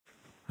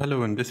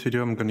Hello, in this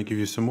video I'm going to give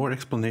you some more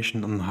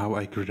explanation on how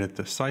I created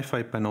the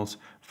sci-fi panels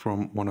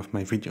from one of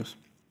my videos.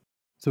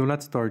 So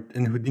let's start.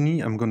 In Houdini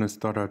I'm going to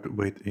start out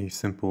with a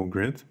simple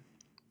grid,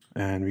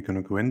 and we're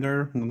going to go in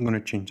there. I'm not going to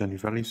change any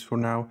values for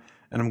now,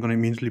 and I'm going to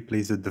immediately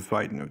place a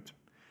divide node.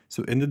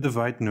 So in the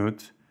divide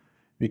node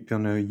we're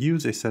going to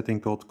use a setting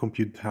called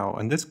compute how,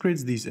 and this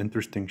creates these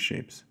interesting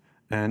shapes.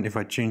 And if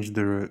I change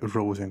the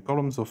rows and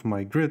columns of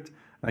my grid,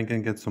 I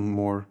can get some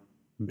more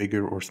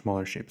bigger or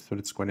smaller shapes, so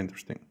that's quite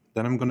interesting.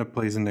 Then I'm going to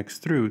place an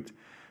extrude,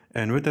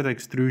 and with that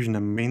extrusion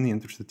I'm mainly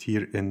interested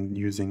here in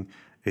using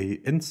a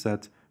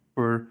inset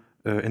per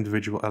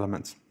individual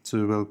element.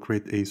 So we'll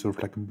create a sort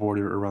of like a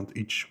border around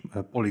each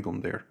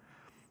polygon there.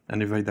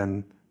 And if I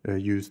then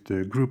use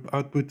the group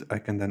output, I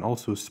can then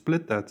also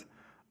split that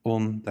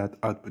on that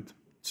output.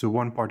 So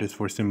one part is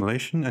for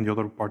simulation and the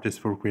other part is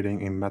for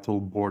creating a metal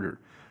border.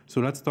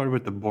 So let's start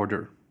with the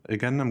border.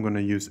 Again, I'm going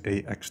to use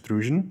a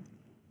extrusion.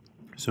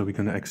 So we're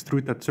going to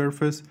extrude that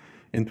surface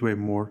into a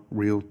more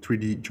real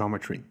 3D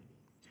geometry.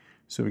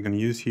 So we're going to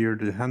use here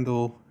the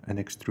handle and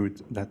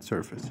extrude that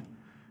surface.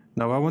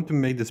 Now I want to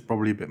make this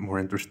probably a bit more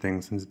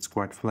interesting since it's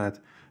quite flat.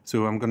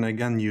 So I'm going to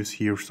again use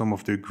here some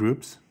of the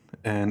groups,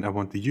 and I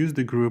want to use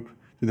the group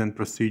to then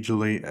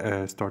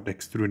procedurally start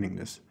extruding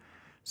this.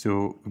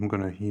 So I'm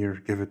going to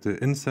here give it the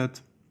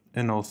inset,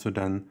 and also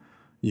then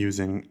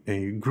using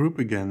a group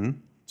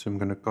again. So I'm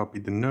going to copy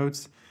the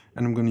nodes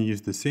and I'm going to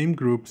use the same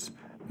groups,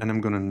 and I'm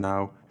going to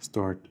now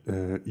start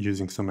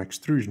using some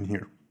extrusion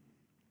here.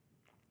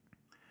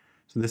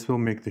 So this will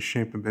make the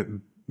shape a bit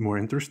more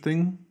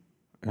interesting,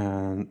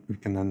 and we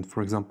can then,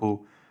 for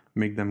example,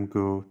 make them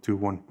go to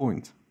one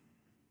point.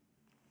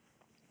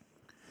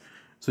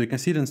 So you can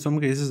see that in some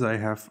cases I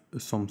have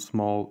some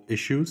small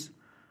issues,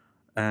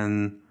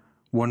 and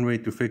one way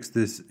to fix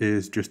this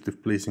is just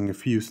placing a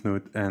fuse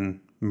node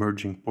and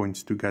merging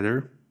points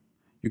together.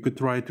 You could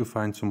try to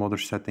find some other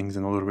settings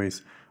and other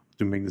ways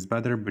to make this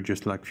better, but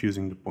just like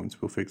fusing the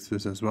points will fix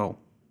this as well.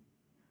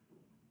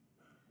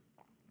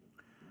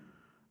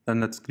 Then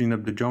let's clean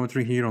up the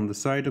geometry here on the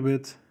side a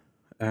bit,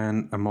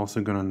 and I'm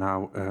also gonna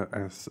now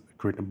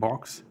create a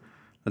box.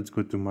 Let's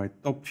go to my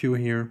top view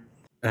here,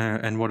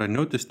 and what I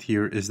noticed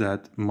here is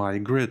that my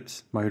grid,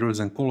 my rows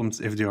and columns,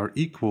 if they are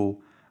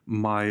equal,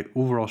 my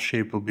overall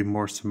shape will be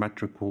more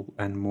symmetrical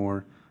and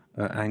more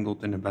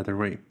angled in a better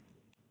way.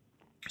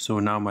 So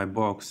now my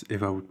box,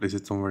 if I would place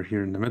it somewhere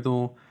here in the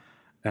middle,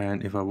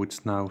 and if I would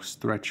now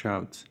stretch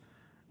out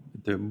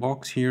the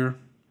box here,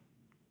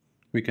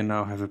 we can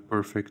now have a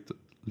perfectly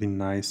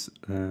nice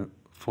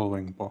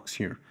following box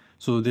here.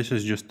 So this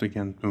is just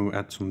again to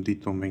add some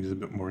detail, makes it a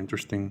bit more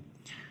interesting.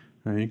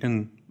 You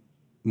can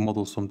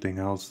model something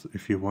else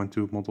if you want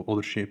to model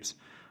other shapes.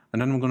 And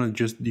then I'm going to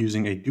just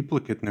using a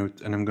duplicate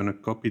node, and I'm going to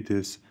copy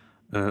this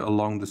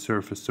along the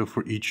surface. So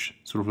for each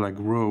sort of like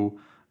row,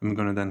 I'm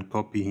going to then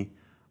copy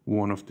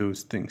one of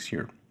those things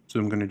here. So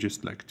I'm going to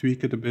just like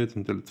tweak it a bit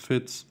until it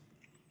fits,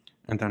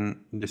 and then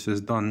this is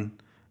done,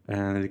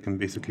 and it can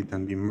basically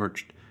then be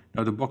merged.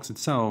 Now the box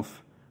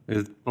itself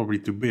is probably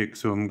too big,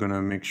 so I'm going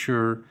to make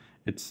sure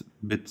it's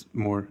a bit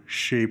more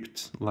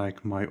shaped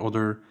like my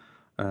other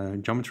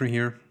geometry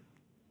here,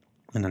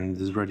 and then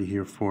it is ready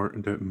here for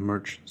the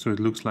merge. So it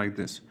looks like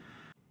this.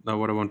 Now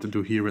what I want to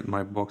do here with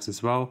my box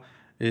as well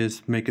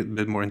is make it a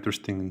bit more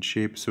interesting in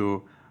shape.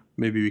 So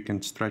maybe we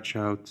can stretch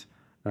out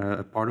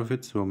a part of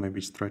it, so maybe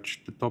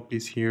stretch the top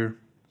piece here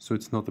so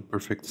it's not a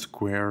perfect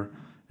square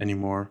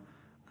anymore,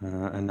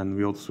 and then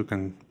we also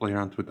can play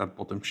around with that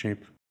bottom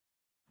shape.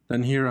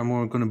 Then here I'm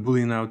going to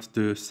boolean out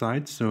the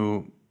sides,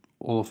 so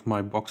all of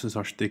my boxes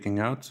are sticking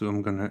out, so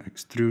I'm going to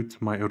extrude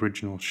my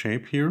original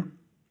shape here,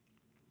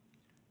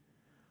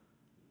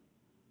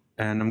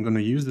 and I'm going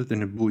to use it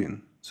in a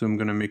boolean. So I'm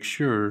going to make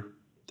sure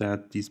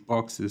that these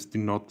boxes do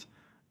not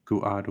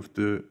go out of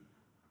the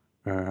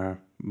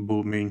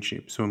main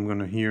shape. So I'm going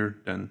to here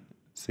then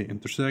say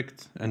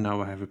intersect, and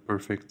now I have a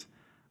perfect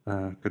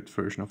cut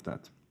version of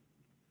that.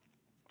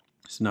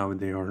 So now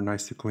they are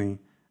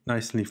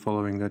nicely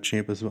following that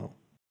shape as well.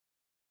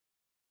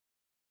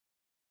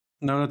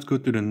 Now let's go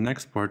to the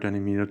next part then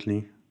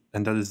immediately,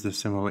 and that is the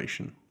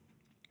simulation.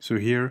 So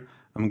here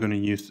I'm going to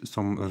use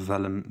some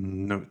Vellum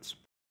nodes.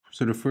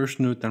 So the first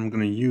node that I'm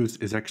going to use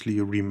is actually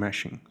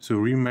remeshing. So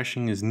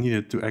remeshing is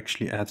needed to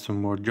actually add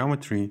some more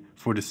geometry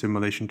for the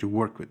simulation to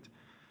work with.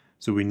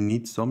 So we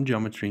need some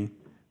geometry,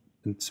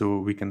 and so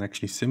we can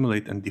actually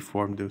simulate and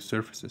deform those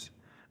surfaces.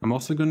 I'm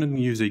also going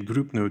to use a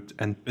group node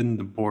and pin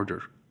the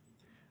border.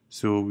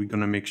 So we're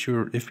going to make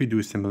sure if we do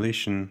a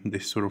simulation, they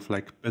sort of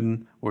like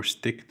pin or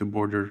stick the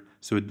border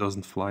so it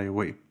doesn't fly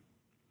away.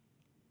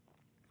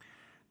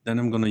 Then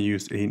I'm going to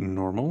use a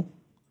normal,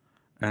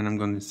 and I'm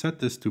going to set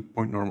this to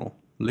point normal.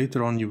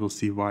 Later on you will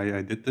see why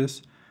I did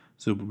this,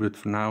 but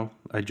for now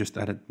I just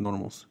added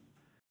normals.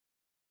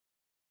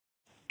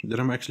 Then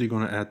I'm actually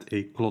going to add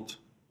a cloth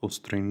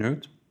constraint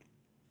node,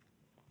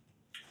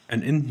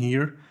 and in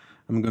here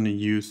I'm going to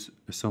use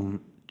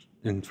some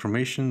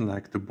information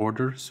like the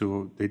border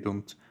so they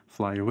don't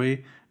fly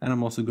away, and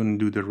I'm also going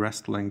to do the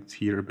rest length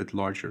here a bit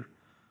larger.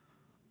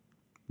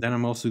 Then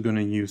I'm also going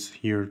to use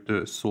here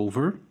the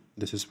solver.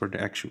 This is where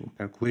the actual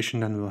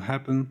calculation then will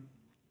happen.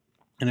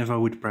 And if I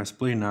would press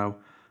play now,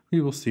 we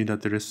will see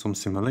that there is some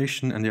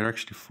simulation and they're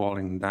actually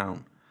falling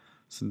down.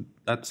 So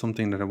that's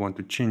something that I want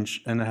to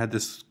change. And I had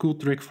this cool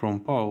trick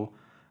from Paul,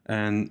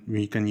 and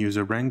we can use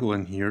a wrangle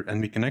in here, and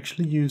we can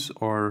actually use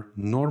our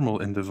normal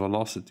in the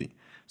velocity.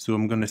 So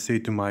I'm going to say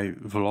to my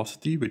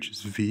velocity, which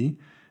is v,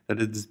 that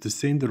it's the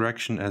same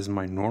direction as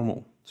my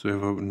normal. So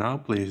if I now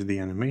place the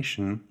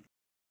animation,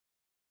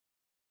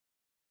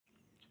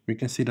 we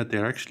can see that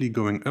they're actually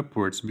going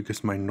upwards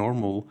because my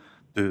normal,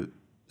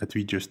 that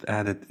we just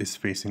added, is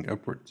facing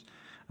upwards.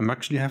 I'm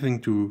actually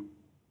need to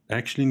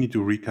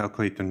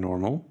recalculate the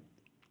normal.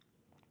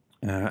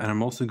 And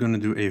I'm also going to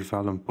do a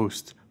Vellum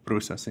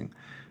post-processing.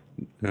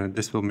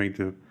 This will make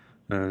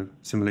the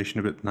simulation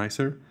a bit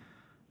nicer.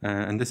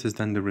 And this is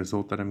then the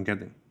result that I'm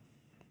getting.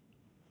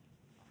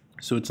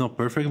 So it's not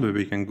perfect, but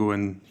we can go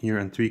in here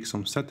and tweak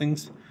some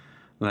settings.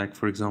 Like,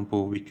 for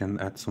example, we can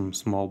add some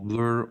small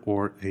blur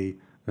or a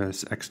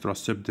extra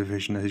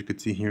subdivision, as you can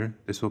see here.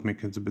 This will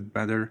make it a bit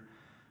better.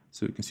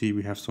 So you can see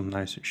we have some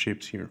nice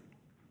shapes here.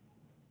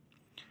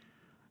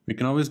 We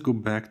can always go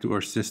back to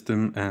our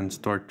system and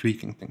start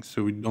tweaking things.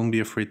 So we don't be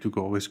afraid to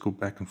always go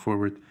back and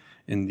forward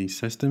in these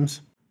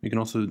systems. We can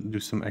also do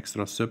some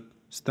extra sub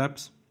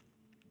steps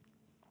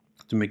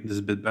to make this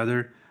a bit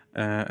better.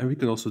 And we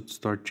could also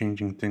start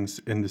changing things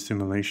in the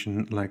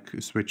simulation, like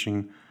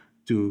switching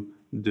to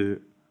the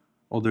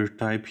other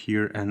type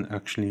here and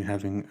actually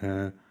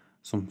having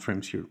some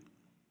frames here.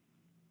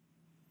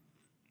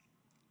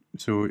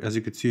 So as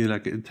you could see,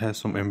 like, it has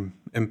some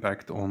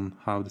impact on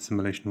how the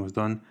simulation was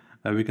done.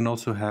 We can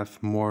also have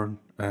more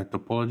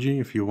topology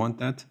if you want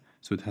that.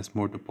 So it has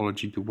more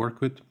topology to work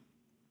with.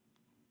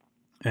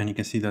 And you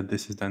can see that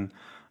this is then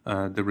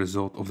the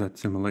result of that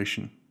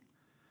simulation.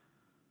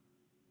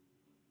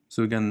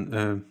 So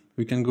again,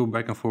 we can go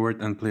back and forward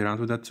and play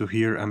around with that. So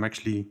here I'm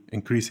actually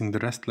increasing the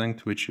rest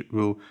length, which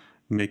will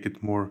make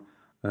it more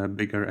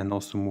bigger and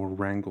also more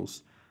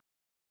wrangles.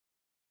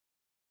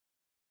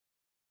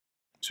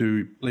 So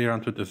you play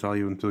around with the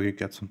value until you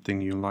get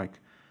something you like.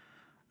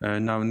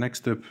 Now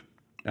next up,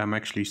 I'm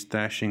actually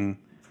stashing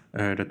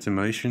that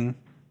simulation.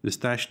 The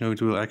stash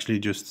node will actually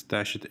just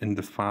stash it in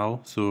the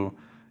file. So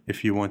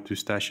if you want to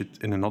stash it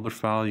in another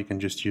file, you can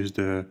just use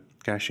the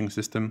caching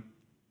system.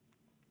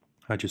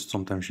 I just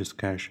sometimes just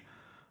cache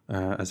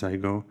as I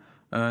go.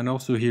 And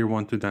also here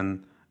want to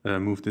then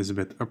move this a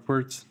bit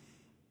upwards.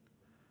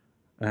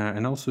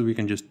 And also we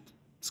can just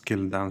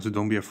scale it down. So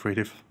don't be afraid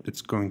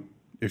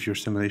if your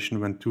simulation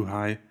went too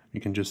high, you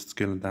can just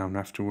scale it down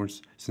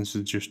afterwards, since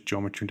it's just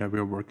geometry that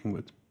we're working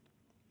with.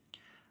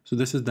 So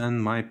this is then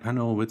my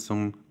panel with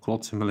some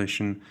cloth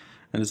simulation,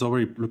 and it's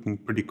already looking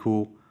pretty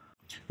cool.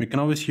 We can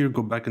always here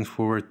go back and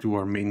forward to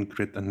our main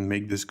grid and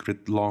make this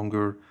grid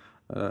longer,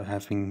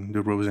 having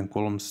the rows and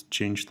columns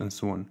changed and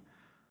so on.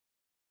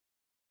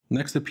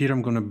 Next up here,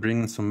 I'm going to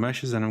bring in some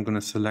meshes, and I'm going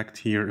to select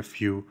here a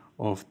few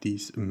of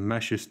these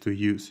meshes to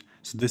use.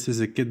 So this is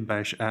a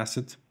Kitbash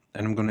asset,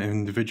 and I'm going to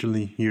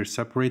individually here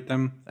separate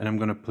them, and I'm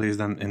going to place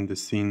them in the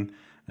scene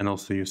and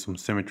also use some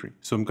symmetry.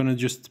 So I'm going to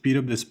just speed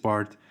up this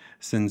part,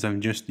 since I'm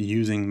just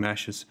using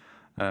meshes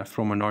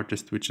from an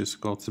artist which is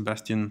called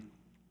Sebastian.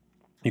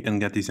 You can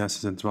get these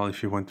assets as well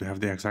if you want to have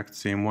the exact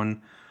same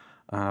one.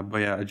 But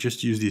yeah, I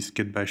just use these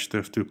Kitbash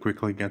stuff to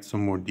quickly get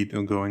some more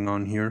detail going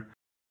on here.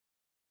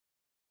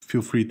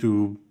 Feel free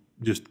to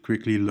just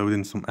quickly load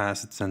in some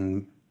assets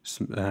and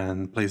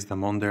place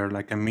them on there.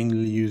 Like, I'm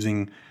mainly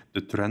using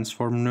the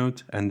transform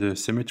node and the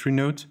symmetry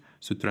node.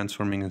 So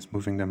transforming is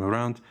moving them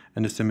around,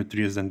 and the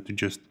symmetry is then to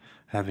just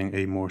having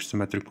a more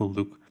symmetrical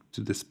look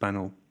to this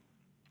panel.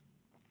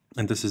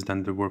 And this is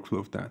then the workflow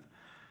of that.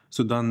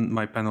 So then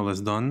my panel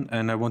is done,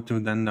 and I want to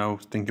then now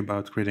think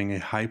about creating a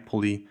high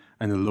poly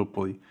and a low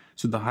poly.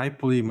 So the high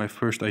poly, my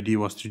first idea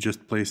was to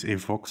just place a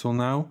voxel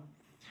now.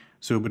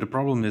 So, but the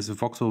problem is the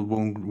voxel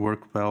won't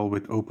work well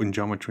with open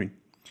geometry.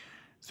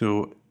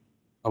 So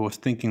I was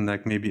thinking,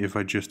 like, maybe if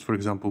I just, for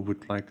example,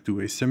 would like do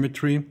a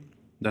symmetry,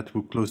 that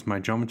would close my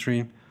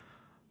geometry.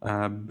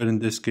 But in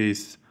this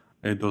case,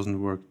 it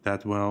doesn't work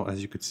that well,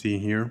 as you could see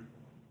here.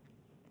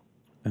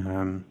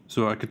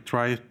 So I could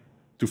try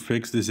to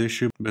fix this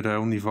issue, but I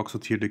only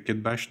voxeled here the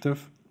Kitbash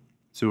stuff.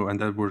 So, and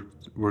that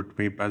worked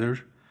way better.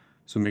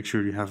 So make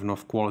sure you have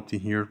enough quality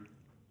here.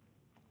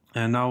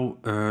 And now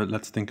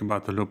let's think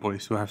about the low poly.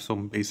 So I have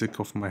some basic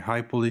of my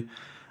high poly,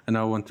 and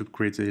now I want to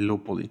create a low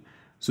poly.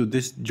 So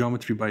this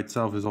geometry by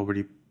itself is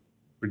already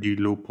pretty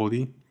low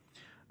poly.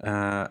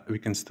 We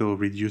can still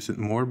reduce it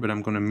more, but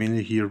I'm going to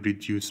mainly here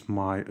reduce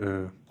my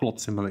cloth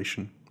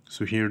simulation.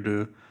 So here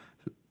the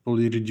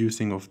poly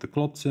reducing of the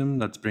cloth sim,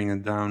 let's bring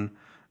it down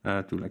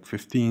to like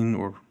 15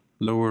 or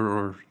lower,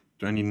 or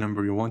to any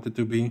number you want it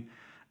to be.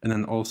 And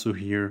then also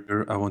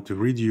here, I want to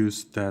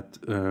reduce that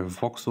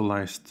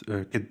voxelized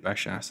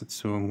Kitbash asset.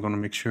 So I'm going to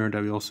make sure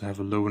that we also have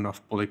a low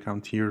enough poly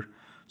count here.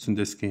 So in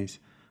this case,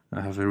 I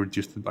have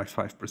reduced it by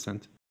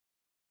 5%.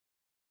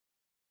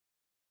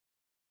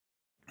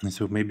 And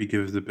so maybe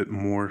give it a bit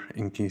more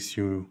in case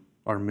you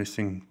are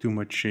missing too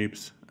much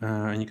shapes.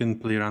 And you can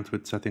play around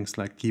with settings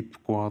like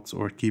keep quads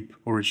or keep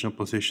original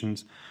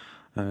positions.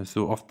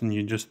 So often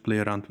you just play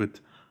around with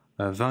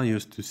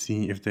values to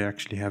see if they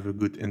actually have a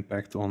good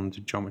impact on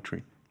the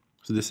geometry.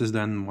 So this is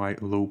then my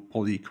low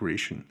poly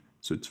creation.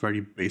 So it's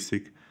very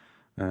basic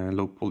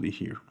low poly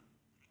here.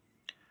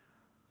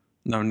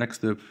 Now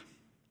next up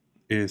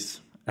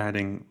is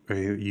adding a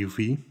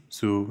UV.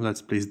 So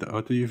let's place the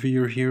auto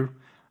UV here.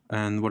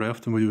 And what I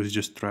often do is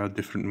just try out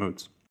different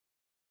modes.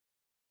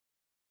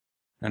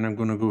 And I'm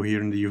gonna go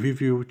here in the UV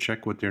view,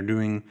 check what they're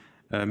doing,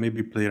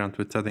 maybe play around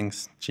with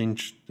settings,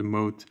 change the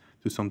mode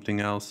to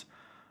something else.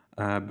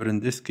 But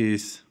in this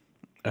case,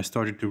 I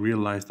started to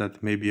realize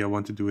that maybe I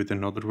want to do it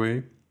another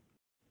way.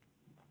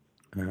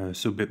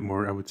 So a bit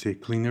more, I would say,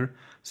 cleaner.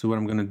 So what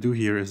I'm gonna do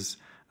here is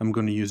I'm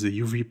gonna use the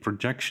UV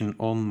projection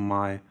on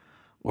my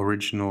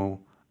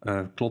original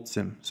cloth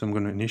sim. So I'm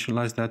gonna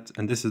initialize that,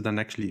 and this is then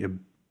actually a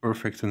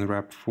perfect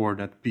unwrap for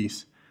that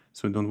piece.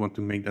 So I don't want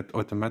to make that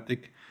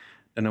automatic.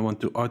 Then I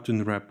want to auto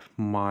unwrap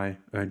my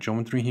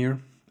geometry here.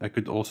 I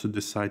could also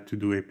decide to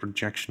do a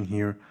projection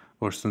here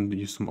or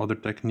use some other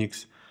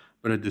techniques,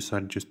 but I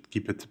decided just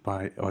keep it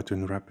by auto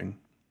unwrapping.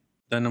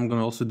 Then I'm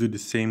gonna also do the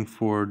same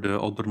for the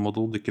other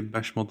model, the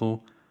Kitbash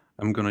model.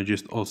 I'm gonna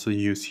just also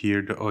use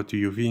here the auto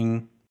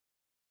UVing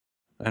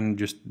and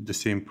just the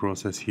same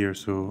process here.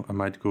 So I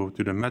might go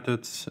to the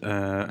methods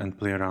and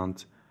play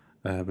around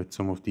with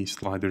some of these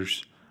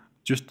sliders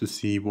just to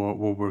see what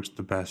works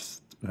the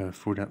best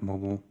for that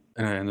model.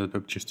 And I ended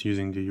up just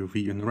using the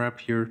UV unwrap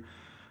here.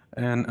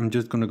 And I'm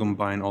just going to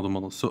combine all the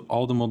models. So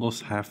all the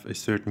models have a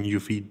certain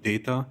UV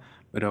data,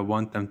 but I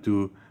want them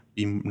to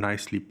be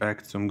nicely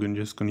packed. So I'm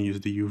just going to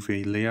use the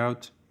UV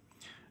layout.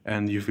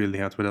 And UV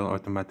layout will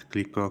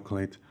automatically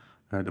calculate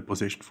the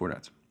position for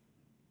that.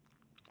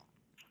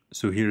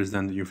 So here is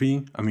then the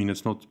UV. I mean,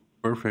 it's not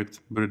perfect,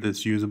 but it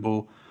is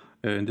usable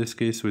in this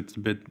case. So it's a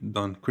bit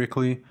done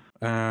quickly.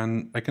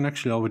 And I can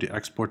actually already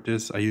export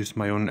this. I use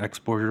my own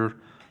exporter.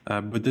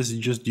 But this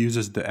just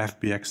uses the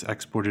FBX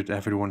exporter that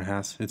everyone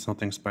has. It's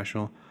nothing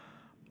special.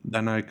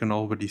 Then I can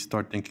already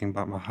start thinking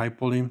about my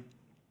highpoly.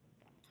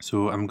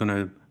 So I'm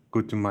gonna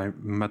go to my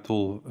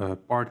metal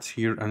parts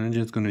here, and I'm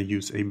just gonna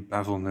use a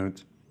bevel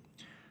node.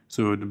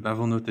 So the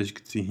bevel node, as you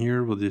can see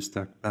here, will just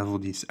bevel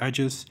these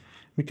edges.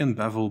 We can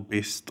bevel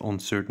based on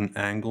certain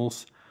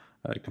angles.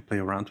 I can play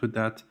around with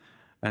that,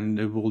 and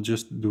it will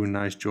just do a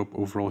nice job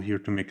overall here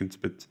to make it a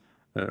bit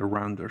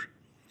rounder.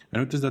 I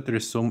noticed that there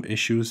is some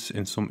issues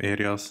in some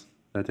areas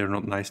that they're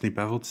not nicely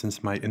beveled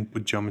since my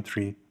input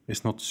geometry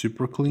is not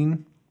super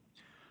clean.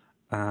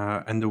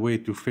 And the way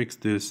to fix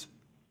this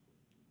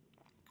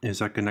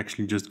is I can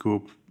actually just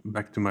go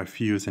back to my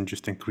fuse and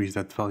just increase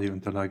that value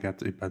until I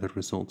get a better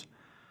result.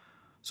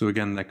 So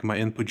again, like my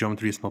input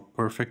geometry is not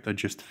perfect. I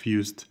just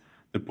fused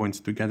the points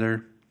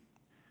together.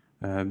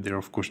 There are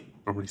of course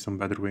probably some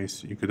better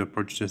ways you could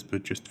approach this,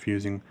 but just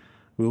fusing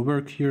will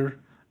work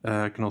here.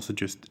 I can also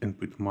just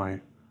input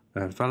my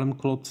Vellum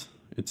cloth.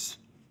 It's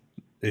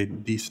a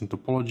decent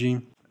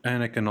topology,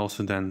 and I can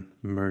also then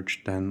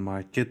merge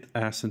my kit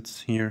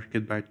assets here,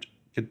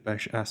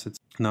 Kitbash assets.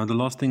 Now the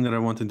last thing that I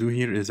want to do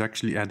here is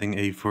actually adding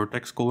a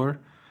vertex color,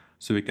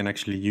 so we can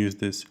actually use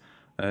this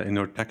in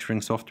our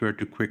texturing software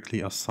to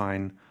quickly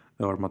assign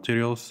our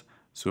materials.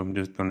 So I'm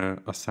just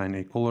gonna assign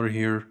a color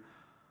here,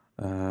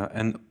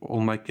 and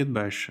all my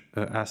Kitbash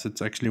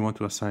assets actually want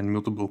to assign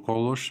multiple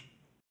colors.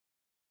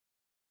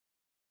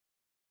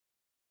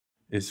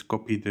 Is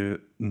copy the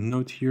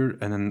node here,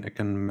 and then I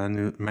can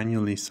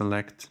manually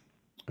select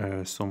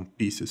some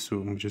pieces.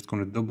 So I'm just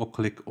going to double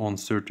click on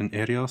certain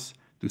areas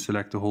to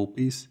select the whole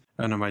piece,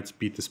 and I might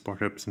speed this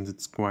part up since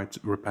it's quite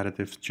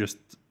repetitive, just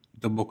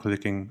double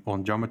clicking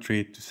on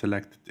geometry to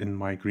select it in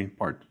my green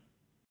part.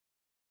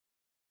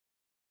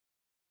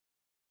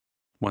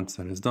 Once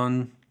that is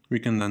done, we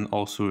can then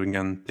also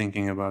again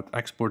thinking about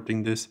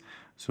exporting this.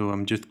 So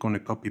I'm just going to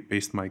copy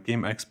paste my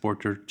game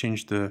exporter,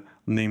 change the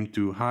name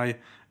to high,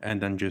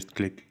 and then just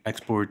click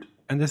export.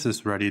 And this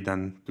is ready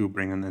then to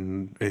bring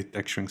in a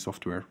texturing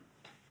software.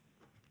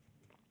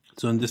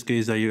 So in this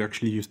case, I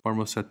actually used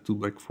Marmoset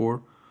Toolbag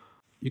 4.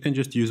 You can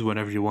just use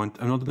whatever you want.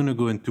 I'm not going to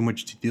go into too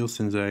much detail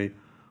since I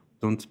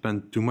don't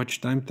spend too much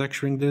time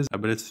texturing this,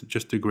 but it's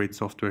just a great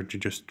software to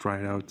just try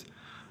it out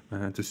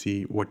to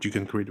see what you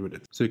can create with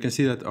it. So you can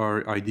see that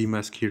our ID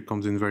mask here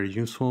comes in very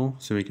useful.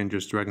 So we can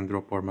just drag and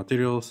drop our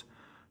materials.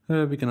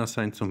 We can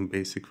assign some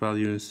basic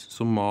values,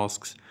 some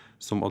masks,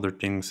 some other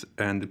things.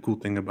 And the cool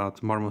thing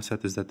about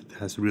Marmoset is that it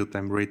has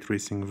real-time ray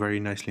tracing very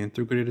nicely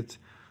integrated.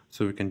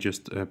 So we can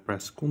just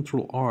press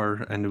Ctrl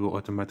R and it will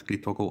automatically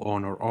toggle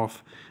on or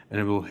off, and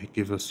it will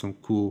give us some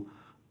cool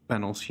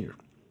panels here.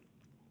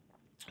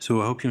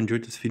 So I hope you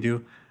enjoyed this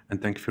video,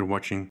 and thank you for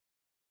watching.